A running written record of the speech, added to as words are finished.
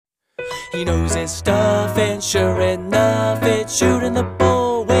He knows his stuff, and sure enough, it's Shooting the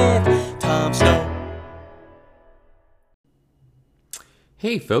Bull with Tom Snow.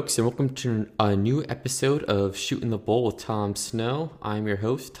 Hey folks, and welcome to a new episode of Shooting the Bull with Tom Snow. I'm your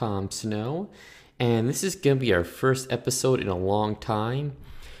host, Tom Snow, and this is going to be our first episode in a long time,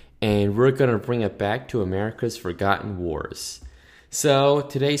 and we're going to bring it back to America's Forgotten Wars. So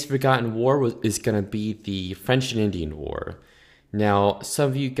today's Forgotten War is going to be the French and Indian War. Now, some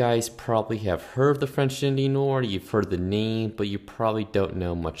of you guys probably have heard of the French and Indian War, you've heard the name, but you probably don't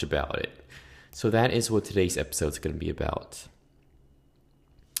know much about it. So that is what today's episode is going to be about.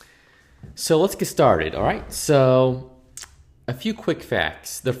 So let's get started, alright? So, a few quick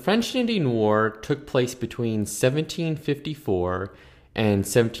facts. The French and Indian War took place between 1754 and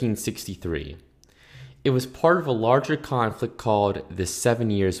 1763. It was part of a larger conflict called the 7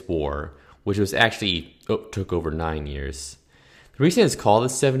 Years' War, which was actually took over 9 years. The reason it's called the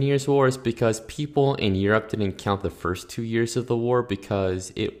 7 Years' War is because people in Europe didn't count the first 2 years of the war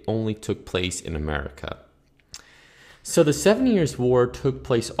because it only took place in America. So the 7 Years' War took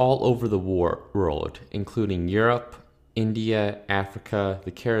place all over the world, including Europe, India, Africa,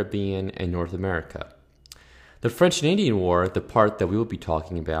 the Caribbean, and North America. The French and Indian War, the part that we will be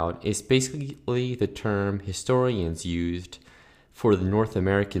talking about, is basically the term historians used for the North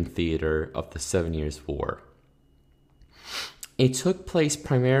American theater of the 7 Years' War. It took place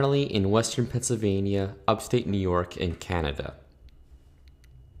primarily in western Pennsylvania, upstate New York, and Canada.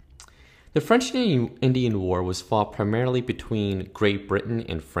 The French and Indian War was fought primarily between Great Britain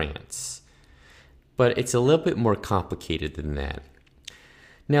and France, but it's a little bit more complicated than that.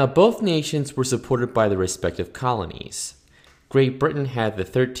 Now, both nations were supported by their respective colonies. Great Britain had the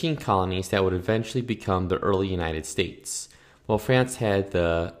 13 colonies that would eventually become the early United States, while France had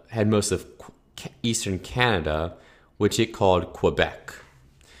most of eastern Canada, which it called Quebec.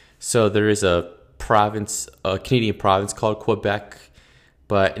 So there is a Canadian province called Quebec,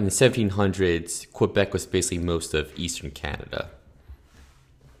 but in the 1700s, Quebec was basically most of eastern Canada.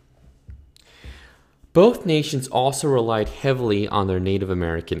 Both nations also relied heavily on their Native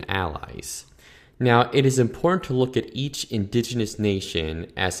American allies. Now, it is important to look at each indigenous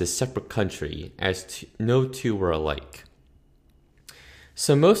nation as a separate country, as no two were alike.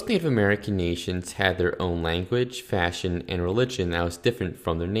 So most Native American nations had their own language, fashion, and religion that was different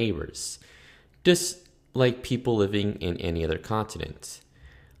from their neighbors, just like people living in any other continent.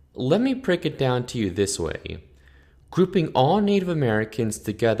 Let me break it down to you this way. Grouping all Native Americans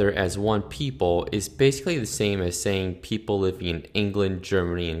together as one people is basically the same as saying people living in England,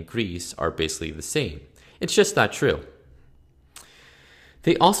 Germany, and Greece are basically the same. It's just not true.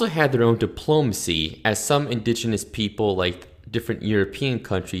 They also had their own diplomacy, as some indigenous people liked different European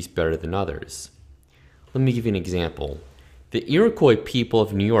countries better than others. Let me give you an example. The Iroquois people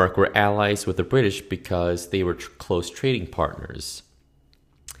of New York were allies with the British because they were close trading partners.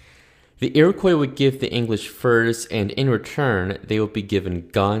 The Iroquois would give the English furs, and in return, they would be given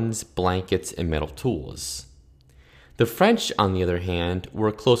guns, blankets, and metal tools. The French, on the other hand,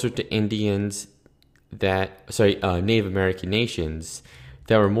 were closer to Native American nations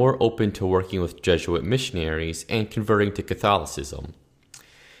that were more open to working with Jesuit missionaries and converting to Catholicism.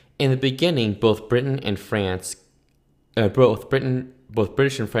 In the beginning, both British and French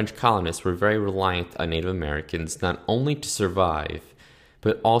colonists were very reliant on Native Americans not only to survive,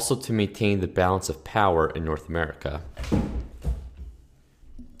 but also to maintain the balance of power in North America.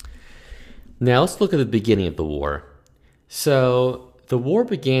 Now let's look at the beginning of the war. So, the war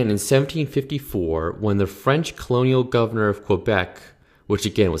began in 1754 when the French colonial governor of Quebec, which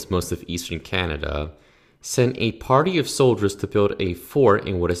again was most of eastern Canada, sent a party of soldiers to build a fort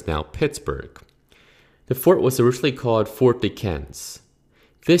in what is now Pittsburgh. The fort was originally called Fort Duquesne.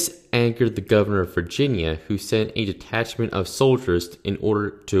 This angered the governor of Virginia, who sent a detachment of soldiers in order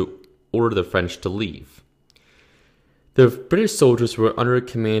to order the French to leave. The British soldiers were under the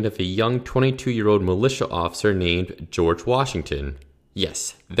command of a young 22-year-old militia officer named George Washington.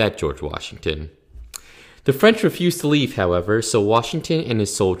 Yes, that George Washington. The French refused to leave, however, so Washington and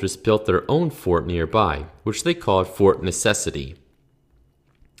his soldiers built their own fort nearby, which they called Fort Necessity.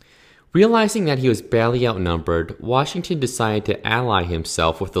 Realizing that he was badly outnumbered, Washington decided to ally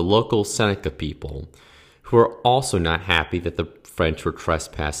himself with the local Seneca people, who were also not happy that the French were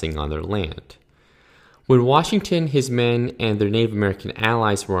trespassing on their land. When Washington, his men, and their Native American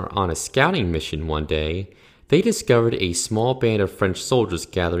allies were on a scouting mission one day, they discovered a small band of French soldiers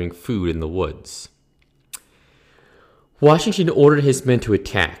gathering food in the woods. Washington ordered his men to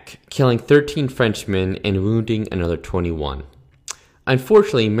attack, killing 13 Frenchmen and wounding another 21.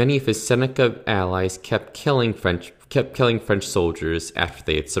 Unfortunately, many of his Seneca allies kept killing French kept killing French soldiers after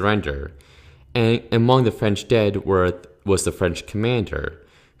they had surrendered, and among the French dead was the French commander,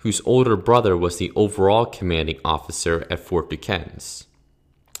 whose older brother was the overall commanding officer at Fort Duquesne.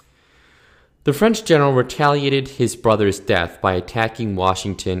 The French general retaliated his brother's death by attacking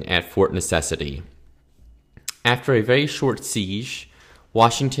Washington at Fort Necessity. After a very short siege,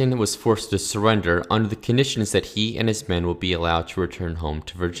 Washington was forced to surrender under the conditions that he and his men would be allowed to return home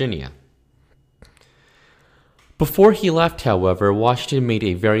to Virginia. Before he left, however, Washington made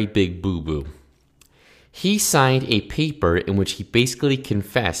a very big boo-boo. He signed a paper in which he basically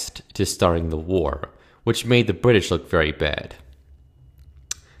confessed to starting the war, which made the British look very bad.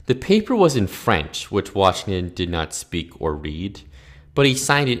 The paper was in French, which Washington did not speak or read, but he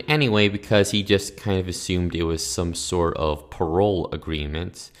signed it anyway because he just kind of assumed it was some sort of parole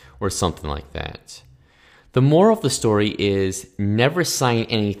agreement or something like that. The moral of the story is never sign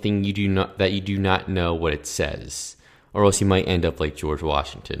anything that you do not know what it says, or else you might end up like George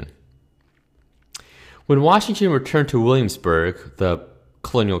Washington. When Washington returned to Williamsburg, the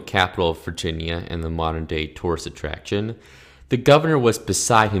colonial capital of Virginia and the modern-day tourist attraction, the governor was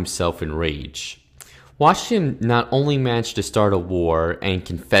beside himself in rage. Washington not only managed to start a war and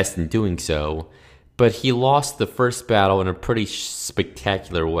confessed in doing so, but he lost the first battle in a pretty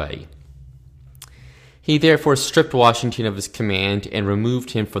spectacular way. He therefore stripped Washington of his command and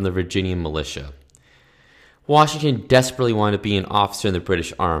removed him from the Virginian militia. Washington desperately wanted to be an officer in the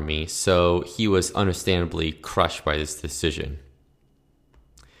British Army, so he was understandably crushed by this decision.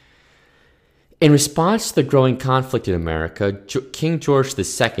 In response to the growing conflict in America, King George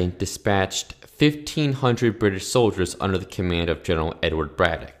II dispatched 1,500 British soldiers under the command of General Edward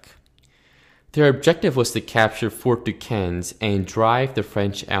Braddock. Their objective was to capture Fort Duquesne and drive the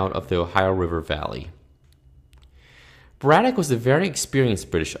French out of the Ohio River Valley. Braddock was a very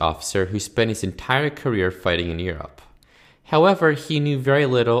experienced British officer who spent his entire career fighting in Europe. However, he knew very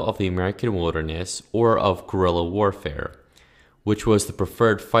little of the American wilderness or of guerrilla warfare, which was the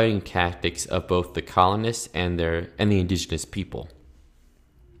preferred fighting tactics of both the colonists and the indigenous people.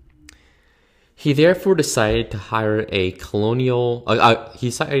 He therefore decided to hire a colonial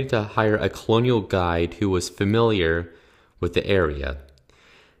guide who was familiar with the area.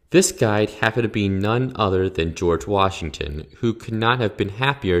 This guide happened to be none other than George Washington, who could not have been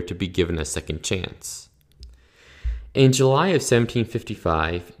happier to be given a second chance. In July of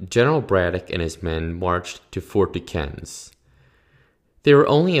 1755, General Braddock and his men marched to Fort Duquesne. They were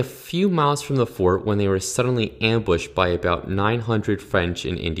only a few miles from the fort when they were suddenly ambushed by about 900 French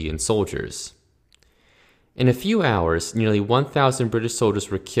and Indian soldiers. In a few hours, nearly 1,000 British soldiers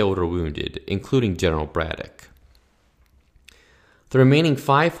were killed or wounded, including General Braddock. The remaining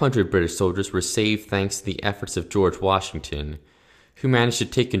 500 British soldiers were saved thanks to the efforts of George Washington, who managed to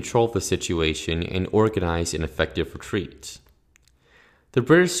take control of the situation and organize an effective retreat. The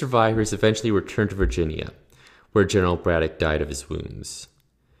British survivors eventually returned to Virginia, where General Braddock died of his wounds.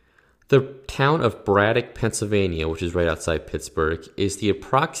 The town of Braddock, Pennsylvania, which is right outside Pittsburgh, is the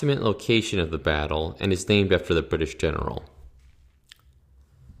approximate location of the battle and is named after the British general.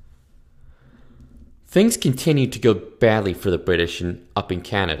 Things continued to go badly for the British up in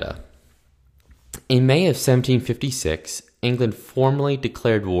Canada. In May of 1756, England formally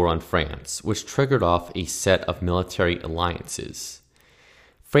declared war on France, which triggered off a set of military alliances.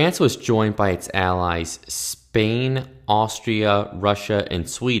 France was joined by its allies Spain, Austria, Russia, and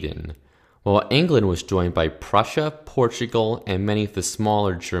Sweden, while England was joined by Prussia, Portugal, and many of the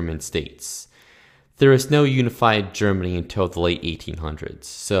smaller German states. There was no unified Germany until the late 1800s,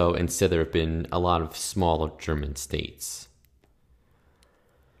 so instead there have been a lot of smaller German states.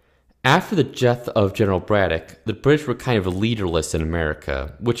 After the death of General Braddock, the British were kind of leaderless in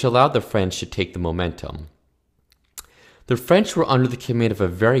America, which allowed the French to take the momentum. The French were under the command of a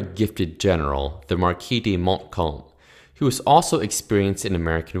very gifted general, the Marquis de Montcalm, who was also experienced in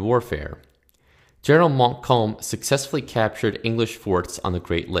American warfare. General Montcalm successfully captured English forts on the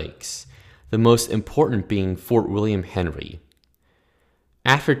Great Lakes, the most important being Fort William Henry.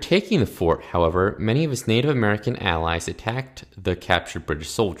 After taking the fort, however, many of his Native American allies attacked the captured British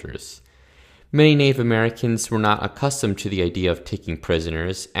soldiers. Many Native Americans were not accustomed to the idea of taking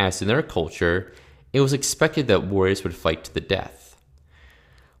prisoners, as in their culture, it was expected that warriors would fight to the death.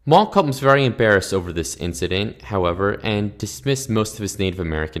 Montcalm was very embarrassed over this incident, however, and dismissed most of his Native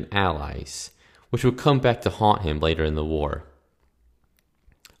American allies, which would come back to haunt him later in the war.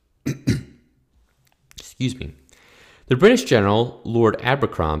 Excuse me. The British general, Lord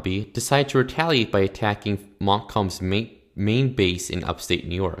Abercrombie, decided to retaliate by attacking Montcalm's main base in upstate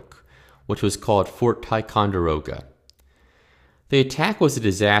New York, which was called Fort Ticonderoga. The attack was a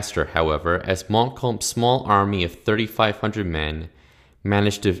disaster, however, as Montcalm's small army of 3,500 men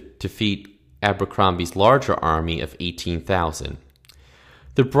managed to defeat Abercrombie's larger army of 18,000.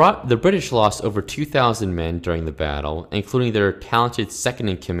 The British lost over 2,000 men during the battle, including their talented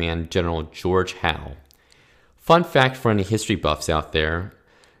second-in-command General George Howe. Fun fact for any history buffs out there,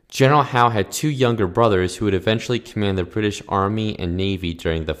 General Howe had two younger brothers who would eventually command the British Army and Navy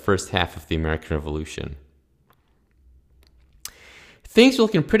during the first half of the American Revolution. Things were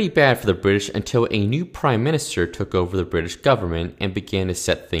looking pretty bad for the British until a new Prime Minister took over the British government and began to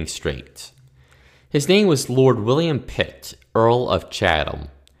set things straight. His name was Lord William Pitt, Earl of Chatham.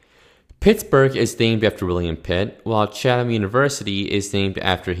 Pittsburgh is named after William Pitt, while Chatham University is named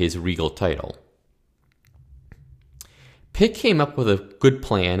after his regal title. Pitt came up with a good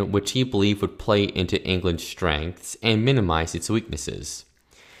plan which he believed would play into England's strengths and minimize its weaknesses.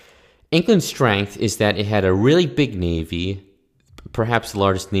 England's strength is that it had a really big navy, perhaps the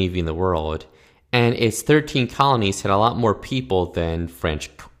largest navy in the world, and its 13 colonies had a lot more people than French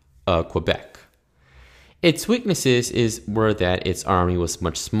Quebec. Its weaknesses were that its army was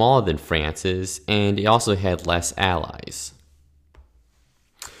much smaller than France's, and it also had less allies.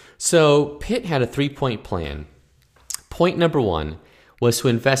 So Pitt had a 3-point plan. Point number 1 was to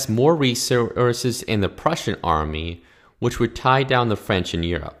invest more resources in the Prussian army, which would tie down the French in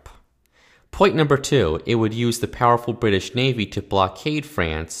Europe. Point number 2, it would use the powerful British Navy to blockade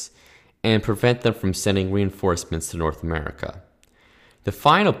France and prevent them from sending reinforcements to North America. The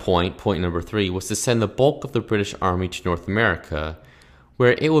final point, point number 3, was to send the bulk of the British Army to North America,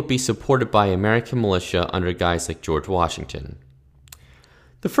 where it would be supported by American militia under guys like George Washington.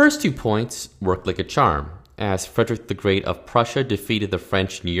 The first 2 points worked like a charm, as Frederick the Great of Prussia defeated the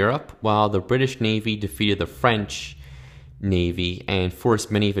French in Europe, while the British Navy defeated the French Navy and forced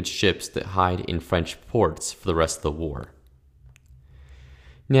many of its ships to hide in French ports for the rest of the war.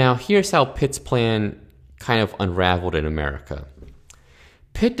 Now, here's how Pitt's plan kind of unraveled in America.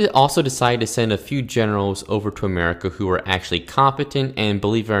 Pitt also decided to send a few generals over to America who were actually competent and,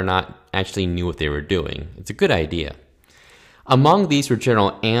 believe it or not, actually knew what they were doing. It's a good idea. Among these were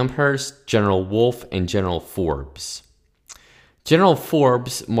General Amherst, General Wolfe, and General Forbes. General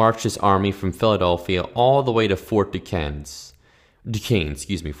Forbes marched his army from Philadelphia all the way to Fort Duquesne,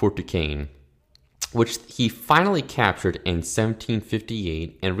 which he finally captured in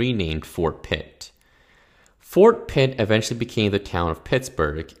 1758 and renamed Fort Pitt. Fort Pitt eventually became the town of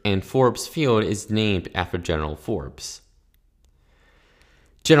Pittsburgh, and Forbes Field is named after General Forbes.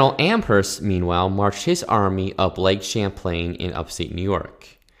 General Amherst, meanwhile, marched his army up Lake Champlain in upstate New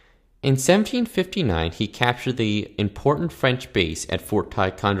York. In 1759, he captured the important French base at Fort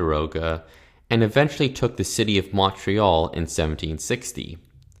Ticonderoga and eventually took the city of Montreal in 1760.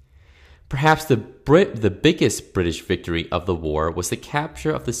 Perhaps the biggest British victory of the war was the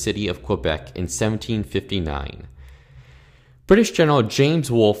capture of the city of Quebec in 1759. British General James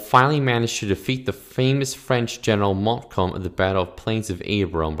Wolfe finally managed to defeat the famous French General Montcalm at the Battle of Plains of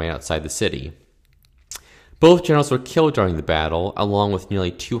Abraham right outside the city. Both generals were killed during the battle, along with nearly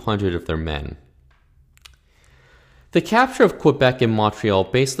 200 of their men. The capture of Quebec and Montreal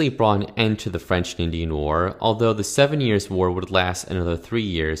basically brought an end to the French and Indian War, although the 7 Years' War would last another 3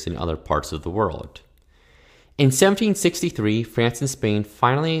 years in other parts of the world. In 1763, France and Spain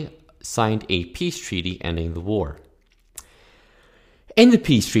finally signed a peace treaty ending the war. In the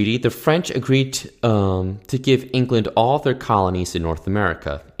peace treaty, the French agreed to give England all of their colonies in North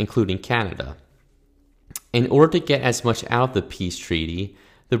America, including Canada. In order to get as much out of the peace treaty,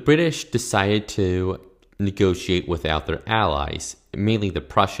 the British decided to negotiate without their allies, mainly the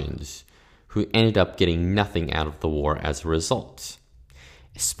Prussians, who ended up getting nothing out of the war as a result.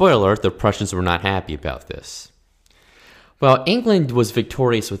 Spoiler, the Prussians were not happy about this. While England was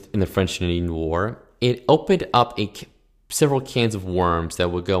victorious in the French and Indian War, it opened up several cans of worms that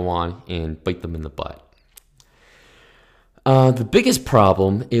would go on and bite them in the butt. The biggest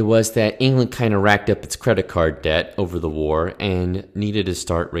problem was that England kind of racked up its credit card debt over the war and needed to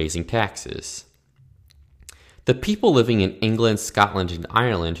start raising taxes. The people living in England, Scotland, and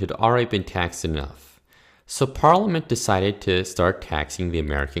Ireland had already been taxed enough, so Parliament decided to start taxing the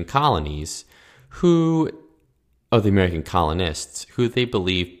American colonies, the American colonists, who they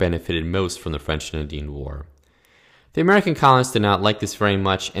believed benefited most from the French and Indian War. The American colonists did not like this very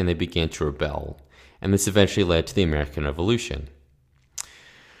much, and they began to rebel, and this eventually led to the American Revolution.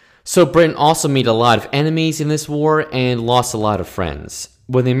 So Britain also made a lot of enemies in this war and lost a lot of friends.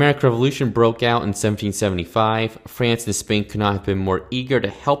 When the American Revolution broke out in 1775, France and Spain could not have been more eager to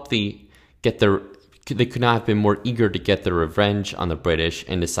get their revenge on the British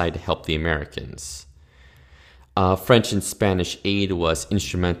and decide to help the Americans. French and Spanish aid was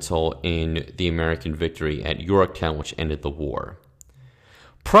instrumental in the American victory at Yorktown, which ended the war.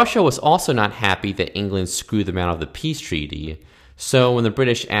 Prussia was also not happy that England screwed them out of the peace treaty, so when the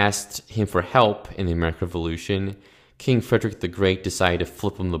British asked him for help in the American Revolution, King Frederick the Great decided to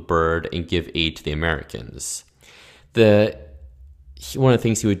flip him the bird and give aid to the Americans. One of the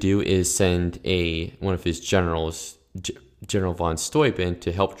things he would do is send one of his generals, General von Steuben,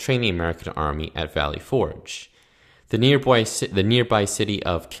 to help train the American army at Valley Forge. The nearby city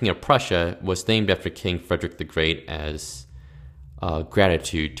of King of Prussia was named after King Frederick the Great as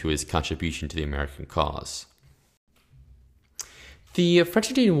gratitude to his contribution to the American cause. The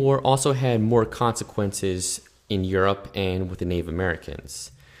French-Indian War also had more consequences in Europe and with the Native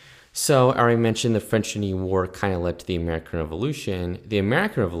Americans. So I already mentioned the French-Indian War kind of led to the American Revolution. The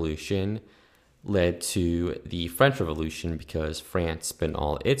American Revolution led to the French Revolution because France spent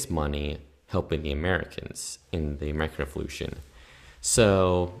all its money helping the Americans in the American Revolution.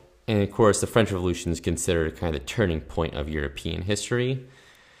 So, and of course, the French Revolution is considered kind of the turning point of European history.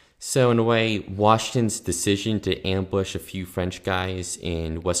 So in a way, Washington's decision to ambush a few French guys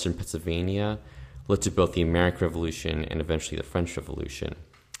in western Pennsylvania led to both the American Revolution and eventually the French Revolution.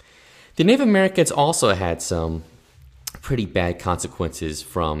 The Native Americans also had some pretty bad consequences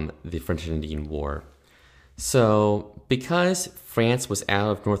from the French and Indian War. So because France was out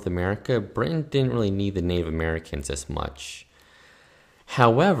of North America, Britain didn't really need the Native Americans as much.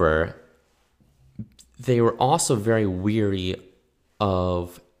 However, they were also very weary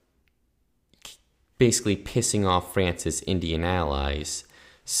of basically pissing off France's Indian allies.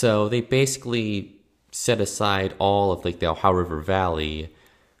 So they basically set aside all of the Ohio River Valley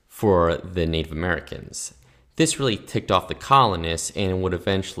for the Native Americans. This really ticked off the colonists and would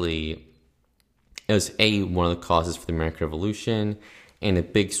eventually, it was one of the causes for the American Revolution and a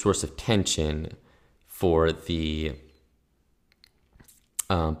big source of tension for the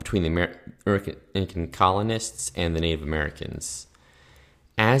between the American colonists and the Native Americans.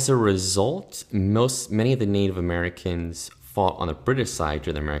 As a result, many of the Native Americans fought on the British side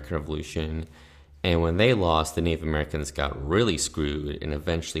during the American Revolution, and when they lost, the Native Americans got really screwed and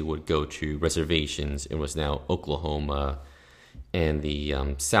eventually would go to reservations in what's now Oklahoma and the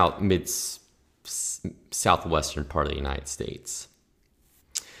southwestern part of the United States.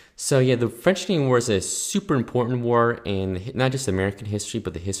 So yeah, the French-Indian War is a super important war in not just American history,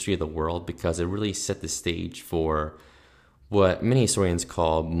 but the history of the world, because it really set the stage for what many historians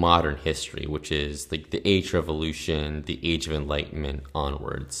call modern history, which is like the Age of Revolution, the Age of Enlightenment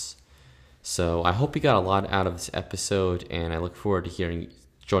onwards. So I hope you got a lot out of this episode, and I look forward to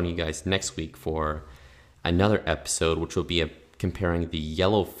joining you guys next week for another episode, which will be comparing the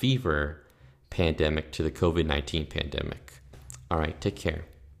yellow fever pandemic to the COVID-19 pandemic. All right, take care.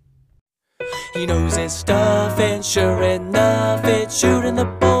 He knows his stuff, and sure enough, it's shooting the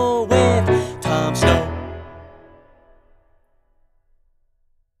bull with Tom Snow.